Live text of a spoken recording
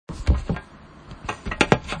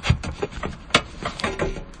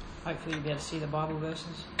hopefully you'll be able to see the Bible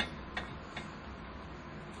verses.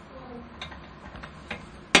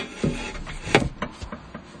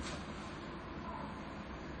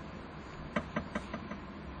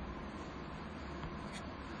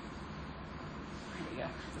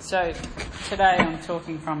 So today I'm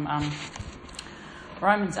talking from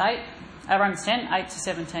Romans 10, 8 to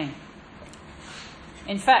 17.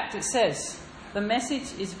 In fact, it says, the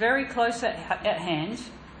message is very close at hand.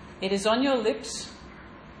 It is on your lips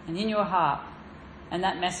and in your heart. And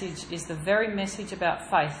that message is the very message about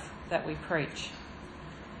faith that we preach.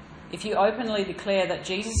 If you openly declare that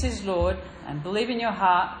Jesus is Lord and believe in your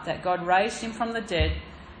heart that God raised him from the dead,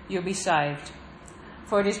 you'll be saved.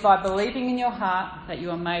 For it is by believing in your heart that you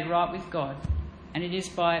are made right with God, and it is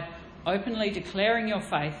by openly declaring your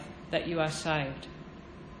faith that you are saved.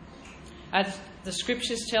 As the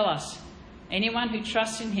scriptures tell us, anyone who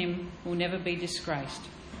trusts in him will never be disgraced.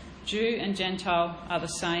 Jew and Gentile are the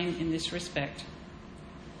same in this respect.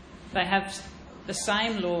 They have the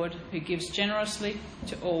same Lord who gives generously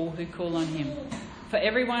to all who call on him. For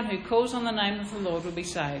everyone who calls on the name of the Lord will be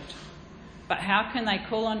saved. But how can they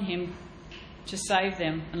call on him to save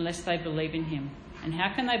them unless they believe in him? And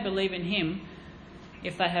how can they believe in him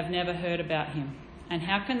if they have never heard about him? And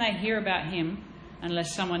how can they hear about him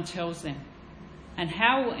unless someone tells them? And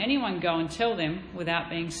how will anyone go and tell them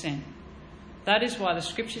without being sent? That is why the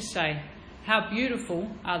scriptures say, how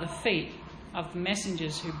beautiful are the feet of the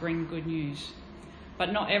messengers who bring good news.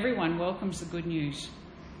 But not everyone welcomes the good news.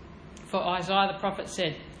 For Isaiah the prophet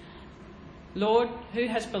said, Lord, who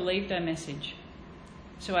has believed our message?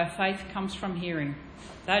 So our faith comes from hearing.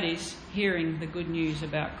 That is, hearing the good news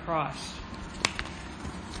about Christ.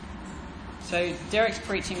 So Derek's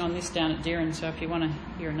preaching on this down at Deeren, so if you want to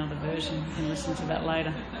hear another version, you can listen to that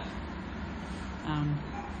later.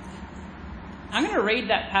 I'm going to read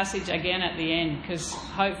that passage again at the end, because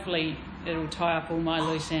hopefully it'll tie up all my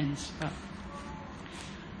loose ends.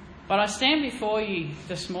 But I stand before you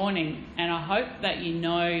this morning, and I hope that you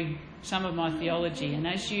know some of my theology. And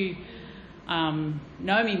as you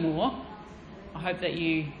know me more, I hope that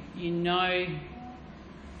you know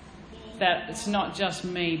that it's not just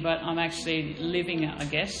me, but I'm actually living it, I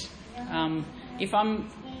guess. If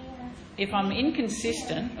I'm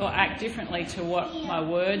inconsistent or act differently to what my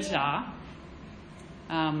words are,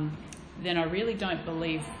 then I really don't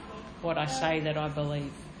believe what I say that I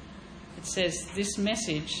believe. It says this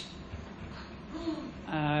message,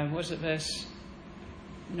 was it verse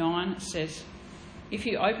 9? It says, if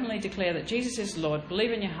you openly declare that Jesus is Lord,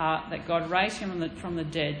 believe in your heart that God raised him from the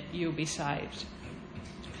dead, you'll be saved.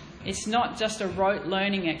 It's not just a rote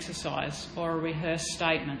learning exercise or a rehearsed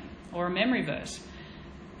statement or a memory verse.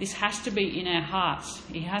 This has to be in our hearts.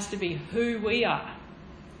 It has to be who we are.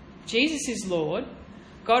 Jesus is Lord.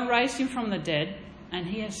 God raised him from the dead, and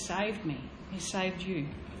he has saved me. He saved you.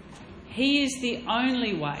 He is the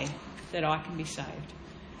only way that I can be saved.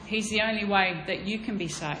 He's the only way that you can be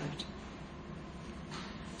saved.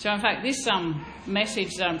 So in fact, this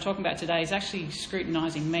message that I'm talking about today is actually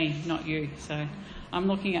scrutinising me, not you. So I'm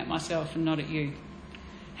looking at myself and not at you.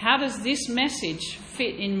 How does this message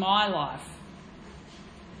fit in my life?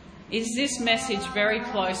 Is this message very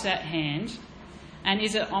close at hand? And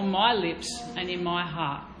is it on my lips and in my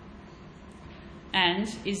heart? And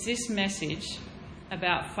is this message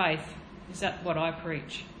about faith? Is that what I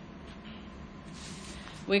preach?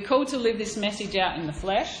 We're called to live this message out in the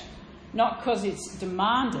flesh, not because it's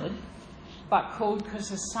demanded, but called because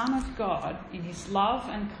the Son of God, in his love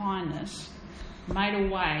and kindness, made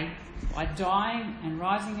a way by dying and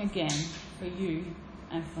rising again for you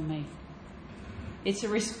and for me. It's a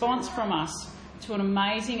response from us to an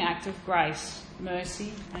amazing act of grace,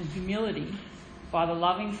 mercy and humility by the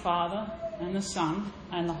loving Father and the Son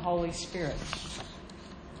and the Holy Spirit.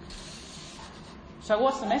 So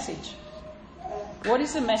what's the message? What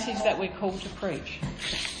is the message that we're called to preach?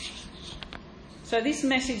 So this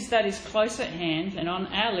message that is close at hand and on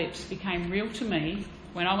our lips became real to me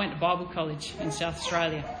when I went to Bible college in South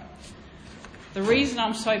Australia. The reason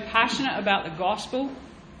I'm so passionate about the gospel,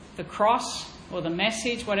 the cross, or the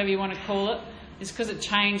message, whatever you want to call it, is because it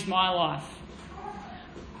changed my life.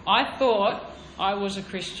 I thought I was a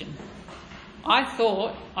Christian. I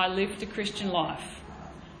thought I lived a Christian life.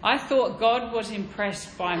 I thought God was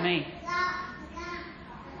impressed by me.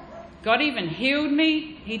 God even healed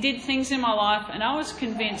me. He did things in my life, and I was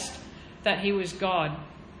convinced that he was God.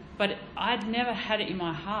 But I'd never had it in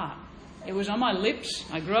my heart. It was on my lips.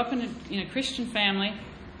 I grew up in a Christian family,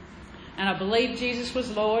 and I believed Jesus was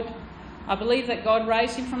Lord. I believed that God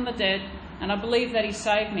raised him from the dead, and I believed that he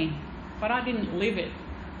saved me. But I didn't live it.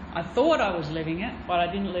 I thought I was living it, but I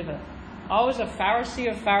didn't live it. I was a Pharisee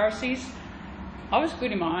of Pharisees. I was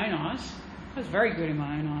good in my own eyes. I was very good in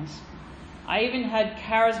my own eyes. I even had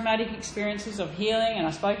charismatic experiences of healing, and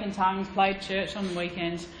I spoke in tongues, played church on the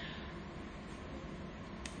weekends.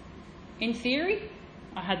 In theory,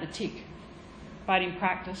 I had the tick. But in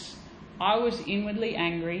practice, I was inwardly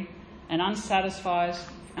angry and unsatisfied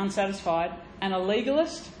and a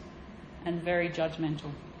legalist and very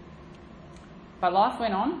judgmental. But life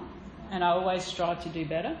went on, and I always strived to do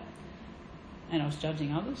better, and I was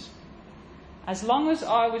judging others. As long as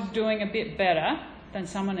I was doing a bit better than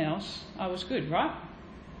someone else, I was good, right?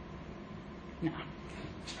 No.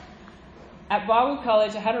 At Bible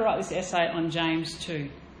college, I had to write this essay on James 2.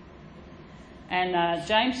 And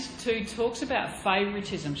James 2 talks about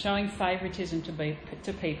favouritism, showing favouritism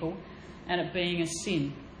to people, and it being a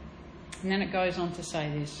sin. And then it goes on to say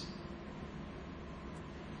this.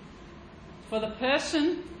 For the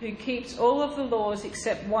person who keeps all of the laws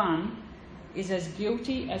except one is as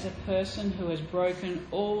guilty as a person who has broken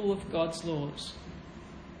all of God's laws.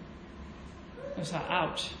 It was like,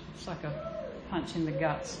 ouch. It's like a punch in the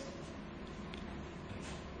guts.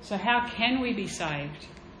 So how can we be saved?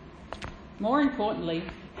 More importantly,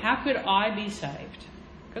 how could I be saved?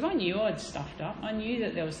 Because I knew I'd stuffed up. I knew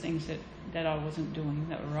that there was things that I wasn't doing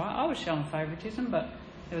that were right. I was showing favouritism, but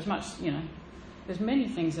there was much, there's many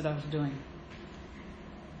things that I was doing.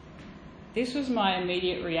 This was my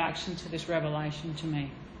immediate reaction to this revelation to me.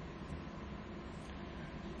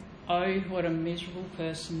 Oh, what a miserable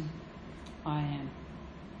person I am.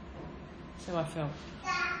 So I felt.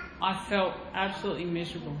 I felt absolutely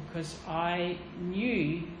miserable because I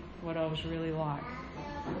knew what I was really like.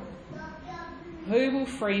 Who will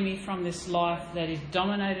free me from this life that is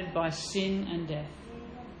dominated by sin and death?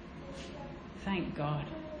 Thank God.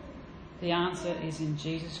 The answer is in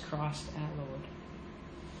Jesus Christ our Lord.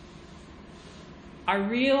 I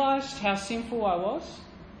realised how sinful I was.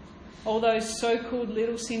 All those so-called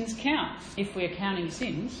little sins count. If we're counting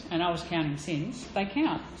sins, and I was counting sins, they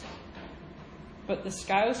count. But the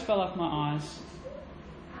scales fell off my eyes,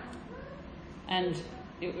 and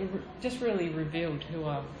it just really revealed who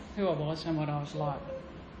I was and what I was like.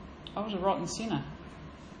 I was a rotten sinner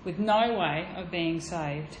with no way of being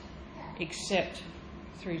saved except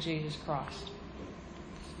through Jesus Christ.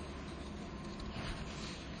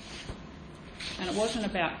 And it wasn't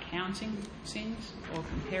about counting sins or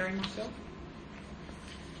comparing myself.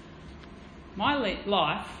 My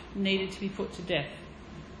life needed to be put to death.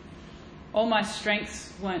 All my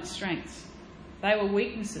strengths weren't strengths. They were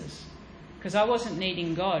weaknesses, because I wasn't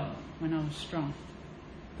needing God when I was strong.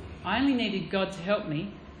 I only needed God to help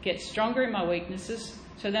me get stronger in my weaknesses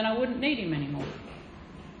so then I wouldn't need him anymore.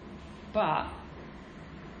 But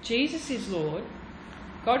Jesus is Lord.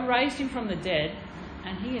 God raised him from the dead,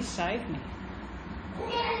 and he has saved me.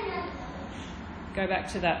 Go back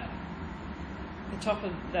to the top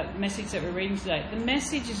of that message that we're reading today. The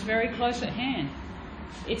message is very close at hand.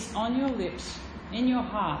 It's on your lips, in your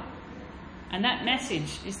heart. And that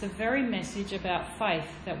message is the very message about faith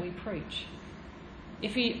that we preach.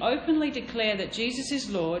 If you openly declare that Jesus is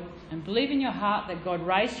Lord and believe in your heart that God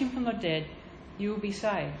raised him from the dead, you will be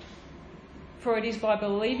saved. For it is by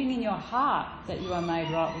believing in your heart that you are made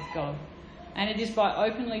right with God. And it is by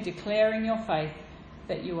openly declaring your faith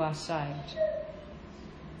that you are saved.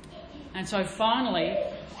 And so finally,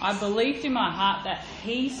 I believed in my heart that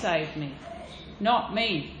he saved me. Not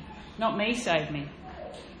me. Not me saved me.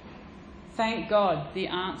 Thank God the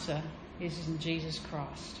answer is in Jesus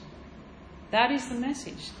Christ. That is the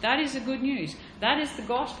message. That is the good news. That is the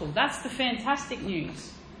gospel. That's the fantastic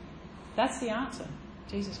news. That's the answer.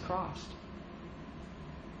 Jesus Christ.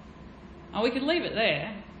 And we could leave it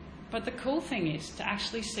there, but the cool thing is to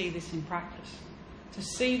actually see this in practice. To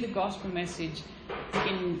see the gospel message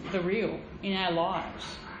in the real, in our lives.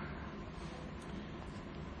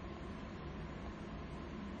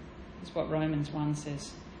 That's what Romans 1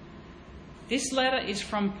 says. This letter is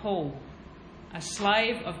from Paul, a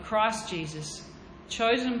slave of Christ Jesus,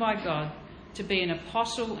 chosen by God to be an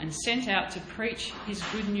apostle and sent out to preach his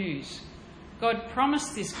good news. God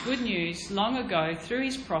promised this good news long ago through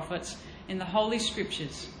his prophets in the Holy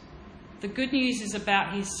Scriptures. The good news is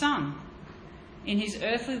about his Son. In his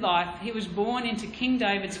earthly life, he was born into King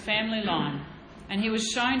David's family line, and he was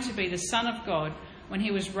shown to be the Son of God when he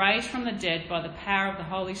was raised from the dead by the power of the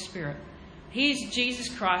Holy Spirit. He is Jesus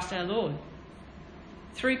Christ our Lord.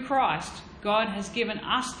 Through Christ, God has given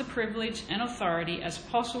us the privilege and authority as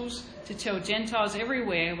apostles to tell Gentiles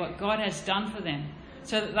everywhere what God has done for them,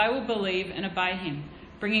 so that they will believe and obey him,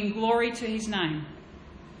 bringing glory to his name.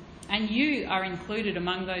 And you are included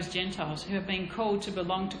among those Gentiles who have been called to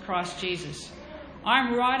belong to Christ Jesus. I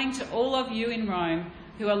am writing to all of you in Rome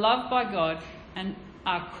who are loved by God and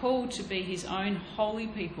are called to be his own holy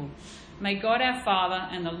people. May God our Father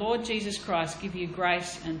and the Lord Jesus Christ give you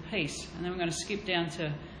grace and peace. And then we're going to skip down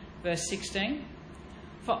to verse 16.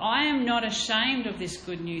 For I am not ashamed of this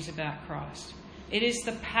good news about Christ. It is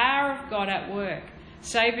the power of God at work,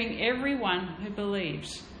 saving everyone who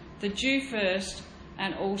believes, the Jew first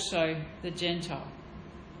and also the Gentile.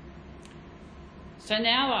 So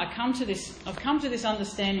now I've come to this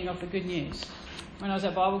understanding of the good news. When I was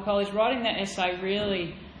at Bible college, writing that essay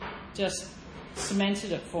really just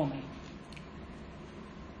cemented it for me.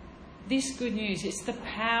 This good news, it's the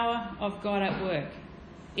power of God at work.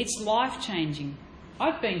 It's life-changing.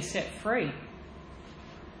 I've been set free.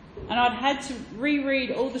 And I'd had to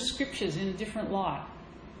reread all the scriptures in a different light.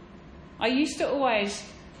 I used to always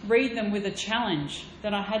read them with a challenge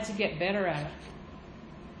that I had to get better at it.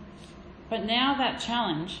 But now that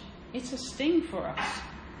challenge, it's a sting for us.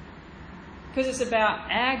 Because it's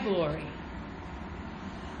about our glory.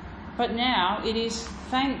 But now it is,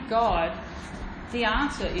 thank God, the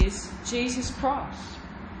answer is Jesus Christ.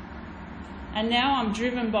 And now I'm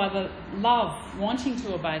driven by the love, wanting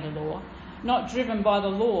to obey the law, not driven by the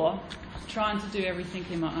law, trying to do everything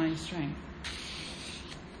in my own strength.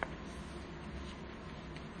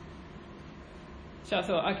 So I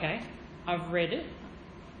thought, okay, I've read it,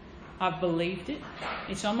 I've believed it,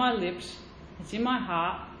 it's on my lips, it's in my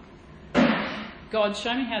heart. God,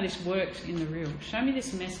 show me how this works in the real. Show me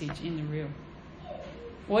this message in the real.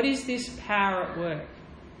 What is this power at work?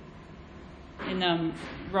 In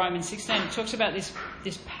Romans 16, it talks about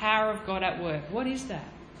this power of God at work. What is that?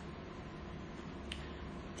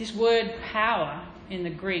 This word power in the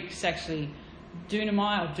Greek is actually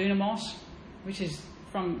dunamai or dunamos, which is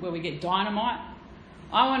from where we get dynamite.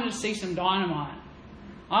 I wanted to see some dynamite.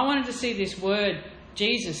 I wanted to see this word,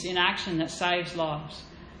 Jesus, in action that saves lives,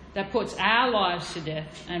 that puts our lives to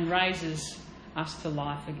death and raises us to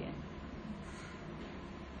life again.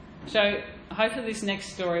 So hopefully this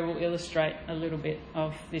next story will illustrate a little bit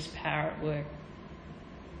of this power at work.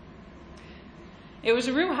 It was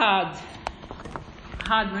a real hard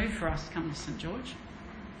move for us to come to St. George.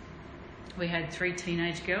 We had 3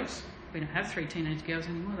 teenage girls. We don't have 3 teenage girls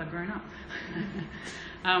anymore, they've grown up.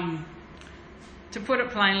 To put it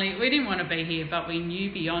plainly, we didn't want to be here, but we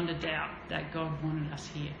knew beyond a doubt that God wanted us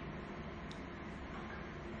here.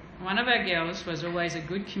 One of our girls was always a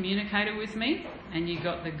good communicator with me, and you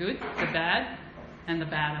got the good, the bad, and the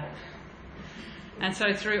badder. And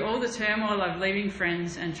so through all the turmoil of leaving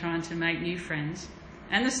friends and trying to make new friends,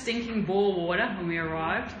 and the stinking bore water when we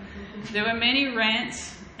arrived, there were many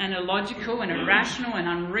rants and illogical and irrational and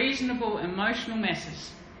unreasonable emotional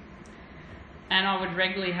messes. And I would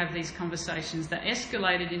regularly have these conversations that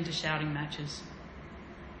escalated into shouting matches.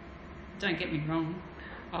 Don't get me wrong,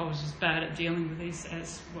 I was as bad at dealing with these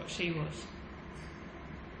as what she was.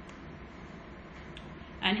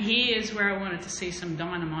 And here's where I wanted to see some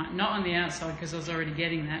dynamite, not on the outside because I was already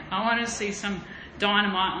getting that. I wanted to see some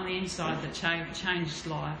dynamite on the inside that changed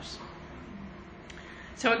lives.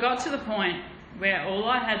 So it got to the point where all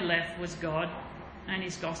I had left was God and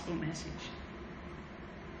his gospel message.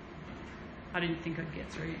 I didn't think I'd get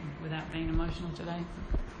through it without being emotional today.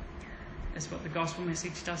 That's what the gospel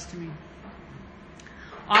message does to me.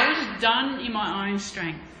 I was done in my own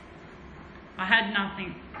strength. I had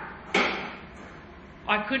nothing.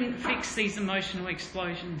 I couldn't fix these emotional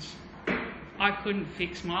explosions. I couldn't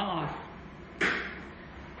fix my life.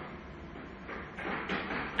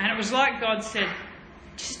 And it was like God said,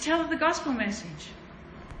 just tell her the gospel message.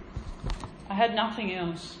 I had nothing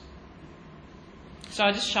else. So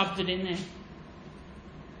I just shoved it in there.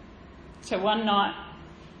 So one night,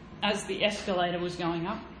 as the escalator was going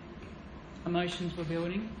up, emotions were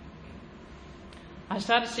building, I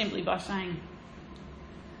started simply by saying,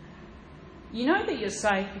 you know that you're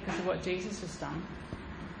safe because of what Jesus has done,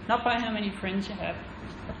 not by how many friends you have.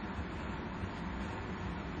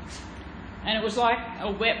 And it was like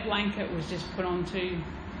a wet blanket was just put onto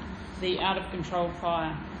the out-of-control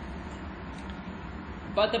fire.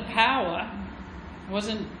 But the power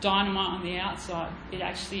wasn't dynamite on the outside. It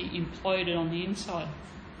actually imploded on the inside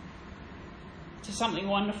to something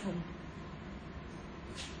wonderful.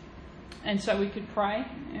 And so we could pray,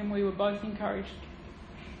 and we were both encouraged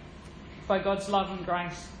by God's love and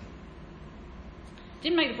grace.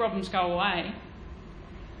 Didn't make the problems go away,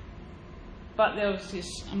 but there was this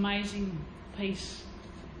amazing peace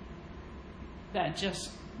that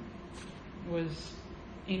just was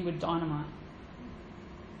inward dynamite.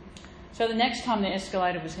 So the next time the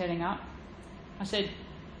escalator was heading up, I said,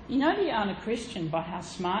 you know that you aren't a Christian by how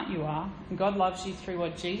smart you are, and God loves you through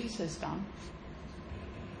what Jesus has done.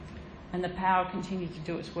 And the power continued to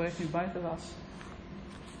do its work in both of us.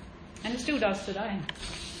 And it still does today.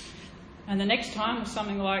 And the next time was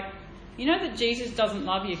something like, you know that Jesus doesn't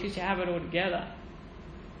love you because you have it all together.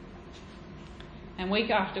 And week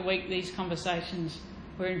after week, these conversations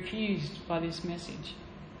were infused by this message.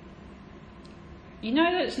 You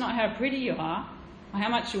know that it's not how pretty you are or how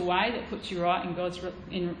much you weigh that puts you right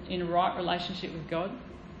in a right relationship with God.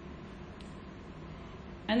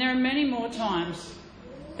 And there are many more times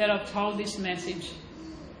that I've told this message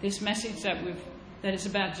that it's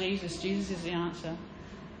about Jesus. Jesus is the answer.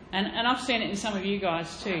 And I've seen it in some of you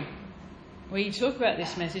guys too. Where you talk about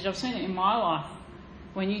this message, I've seen it in my life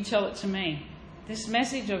when you tell it to me. This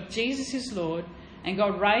message of Jesus is Lord and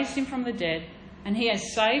God raised him from the dead and he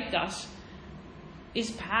has saved us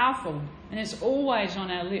is powerful, and it's always on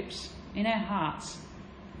our lips, in our hearts.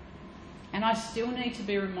 And I still need to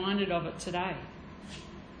be reminded of it today,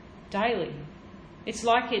 daily. It's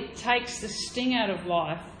like it takes the sting out of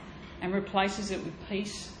life and replaces it with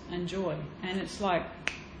peace and joy. And it's like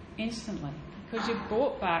instantly, because you're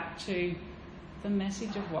brought back to the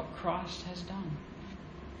message of what Christ has done.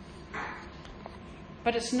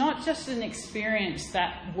 But it's not just an experience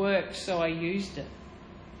that worked, so I used it.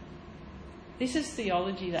 This is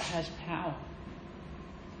theology that has power.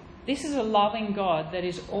 This is a loving God that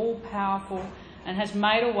is all-powerful and has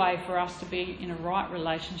made a way for us to be in a right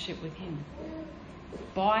relationship with him.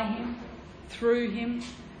 By him, through him,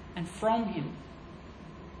 and from him.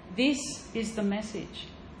 This is the message.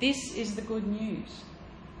 This is the good news.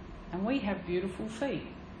 And we have beautiful feet.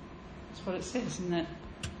 That's what it says, isn't it?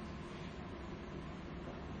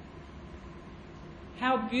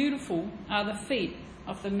 How beautiful are the feet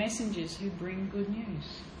of the messengers who bring good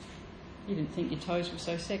news. You didn't think your toes were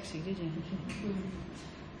so sexy, did you?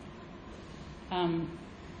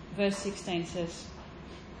 Verse 16 says,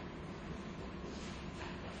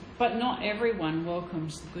 but not everyone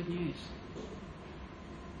welcomes the good news.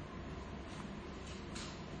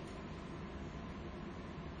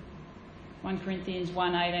 (1 Corinthians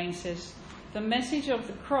 1:18) says, the message of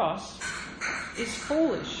the cross is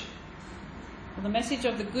foolish. The message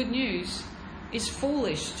of the good news is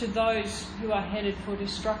foolish to those who are headed for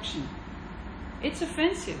destruction. It's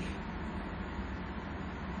offensive.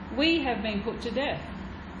 We have been put to death.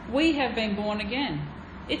 We have been born again.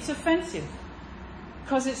 It's offensive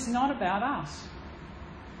because it's not about us.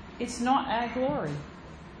 It's not our glory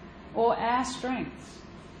or our strength,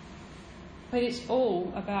 but it's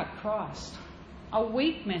all about Christ. A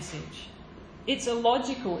weak message. It's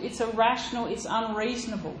illogical, it's irrational, it's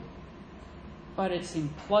unreasonable, but it's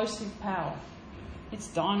implosive power. It's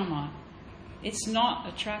dynamite. It's not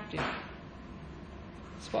attractive.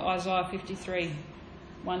 It's what Isaiah 53,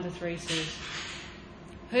 1-3 says.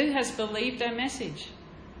 Who has believed our message?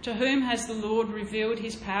 To whom has the Lord revealed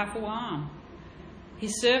his powerful arm?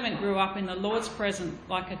 His servant grew up in the Lord's presence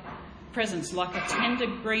like a tender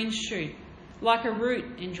green shoot, like a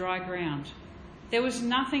root in dry ground. There was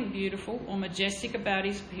nothing beautiful or majestic about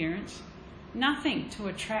his appearance, nothing to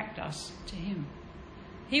attract us to him.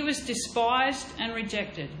 He was despised and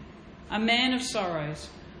rejected, a man of sorrows,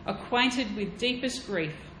 acquainted with deepest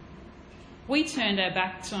grief. We turned our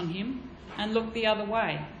backs on him and looked the other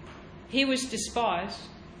way. He was despised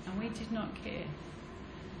and we did not care.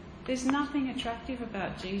 There's nothing attractive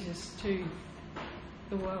about Jesus to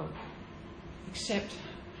the world, except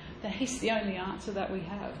that he's the only answer that we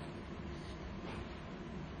have.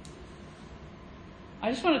 I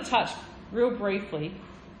just want to touch real briefly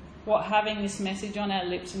what having this message on our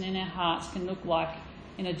lips and in our hearts can look like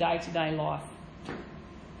in a day-to-day life.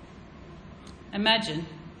 Imagine,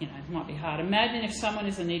 it might be hard. Imagine if someone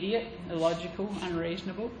is an idiot, illogical,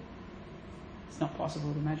 unreasonable. It's not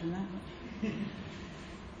possible to imagine that.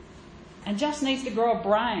 And just needs to grow a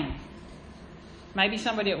brain. Maybe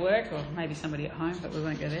somebody at work or maybe somebody at home, but we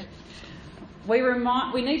won't go there.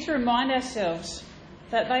 We need to remind ourselves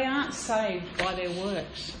that they aren't saved by their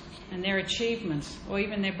works and their achievements or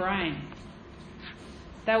even their brain.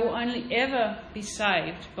 They will only ever be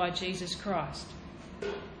saved by Jesus Christ.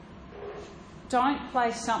 Don't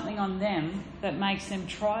place something on them that makes them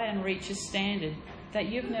try and reach a standard that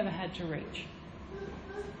you've never had to reach.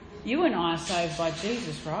 You and I are saved by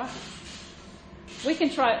Jesus, right? We can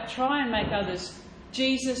try and make others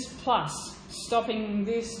Jesus plus, stopping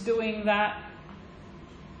this, doing that.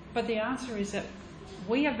 But the answer is that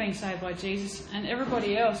we have been saved by Jesus, and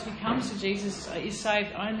everybody else who comes to Jesus is saved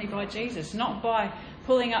only by Jesus, not by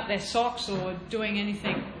pulling up their socks or doing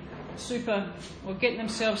anything super or getting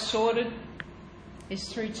themselves sorted.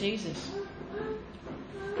 It's through Jesus.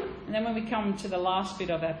 And then when we come to the last bit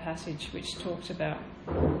of our passage, which talks about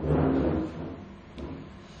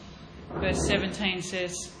verse 17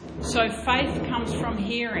 says, "So faith comes from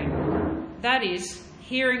hearing." That is,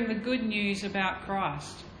 hearing the good news about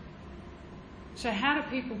Christ. So how do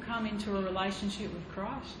people come into a relationship with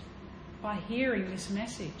Christ? By hearing this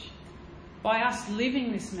message. By us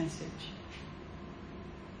living this message.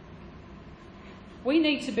 We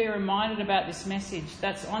need to be reminded about this message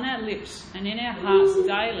that's on our lips and in our hearts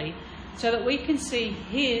daily, so that we can see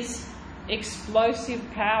His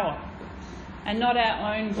explosive power and not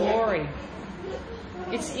our own glory.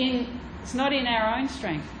 It's not in our own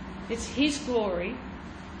strength. It's His glory.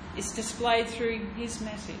 It's displayed through His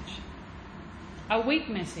message. A weak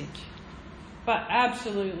message, but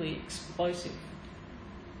absolutely explosive.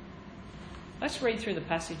 Let's read through the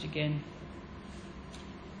passage again.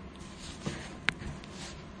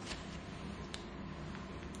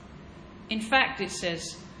 In fact, it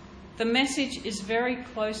says, the message is very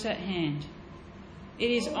close at hand. It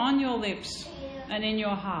is on your lips and in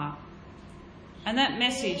your heart. And that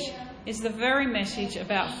message is the very message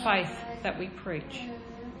about faith that we preach.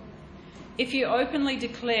 If you openly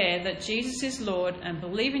declare that Jesus is Lord and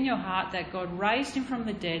believe in your heart that God raised Him from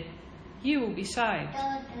the dead, you will be saved.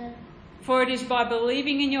 For it is by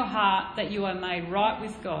believing in your heart that you are made right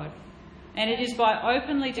with God, and it is by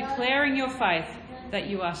openly declaring your faith that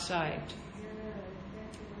you are saved.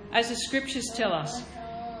 As the Scriptures tell us,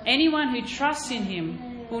 anyone who trusts in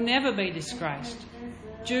Him will never be disgraced.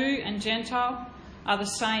 Jew and Gentile are the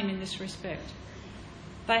same in this respect.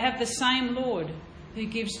 They have the same Lord who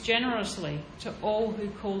gives generously to all who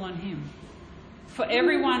call on Him. For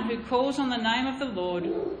everyone who calls on the name of the Lord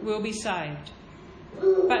will be saved.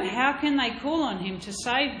 But how can they call on Him to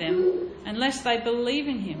save them unless they believe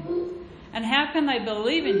in Him? And how can they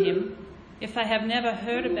believe in Him if they have never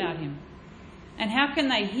heard about Him? And how can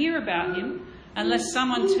they hear about Him unless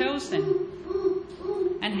someone tells them?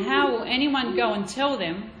 And how will anyone go and tell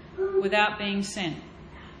them without being sent?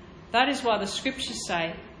 That is why the Scriptures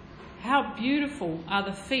say, "How beautiful are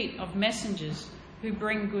the feet of messengers who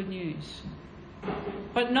bring good news."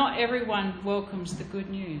 But not everyone welcomes the good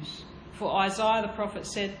news. For Isaiah the prophet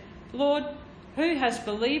said, "Lord, who has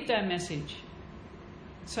believed our message?"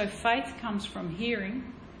 So faith comes from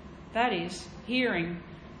hearing, that is, hearing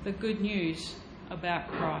the good news about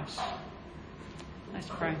Christ. Let's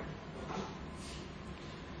pray.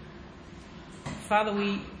 Father,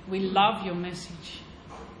 we love your message.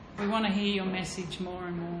 We want to hear your message more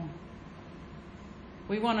and more.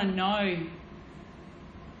 We want to know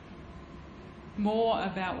more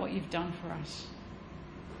about what you've done for us.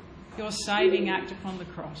 Your saving act upon the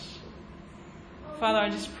cross. Father, I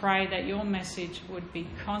just pray that your message would be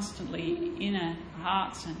constantly in our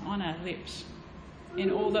hearts and on our lips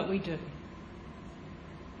in all that we do.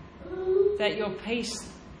 That your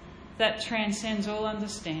peace that transcends all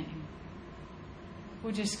understanding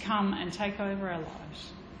will just come and take over our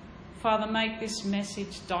lives. Father, make this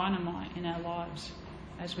message dynamite in our lives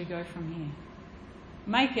as we go from here.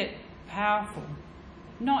 Make it powerful,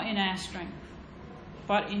 not in our strength,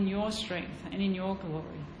 but in your strength and in your glory.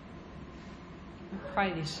 We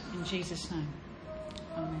pray this in Jesus' name.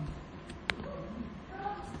 Amen.